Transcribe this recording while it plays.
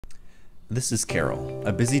This is Carol,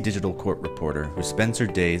 a busy digital court reporter who spends her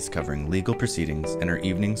days covering legal proceedings and her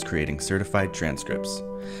evenings creating certified transcripts.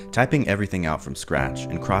 Typing everything out from scratch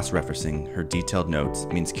and cross-referencing her detailed notes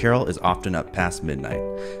means Carol is often up past midnight,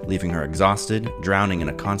 leaving her exhausted, drowning in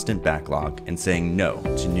a constant backlog, and saying no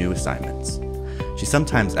to new assignments. She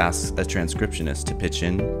sometimes asks a transcriptionist to pitch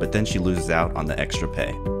in, but then she loses out on the extra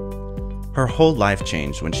pay. Her whole life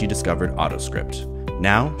changed when she discovered AutoScript.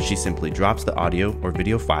 Now, she simply drops the audio or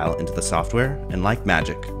video file into the software, and like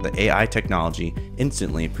magic, the AI technology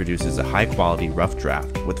instantly produces a high-quality rough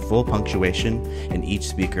draft with full punctuation and each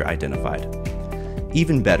speaker identified.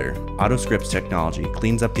 Even better, AutoScript's technology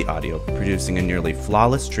cleans up the audio, producing a nearly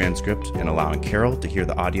flawless transcript and allowing Carol to hear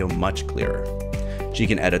the audio much clearer. She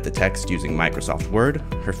can edit the text using Microsoft Word,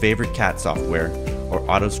 her favorite CAT software, or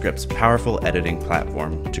AutoScript's powerful editing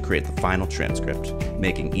platform to create the final transcript,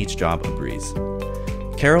 making each job a breeze.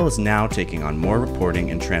 Carol is now taking on more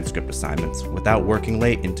reporting and transcript assignments without working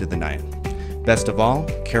late into the night. Best of all,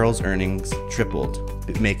 Carol's earnings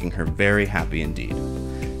tripled, making her very happy indeed.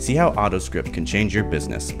 See how AutoScript can change your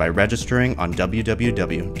business by registering on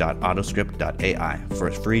www.autoscript.ai for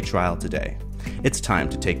a free trial today. It's time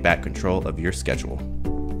to take back control of your schedule.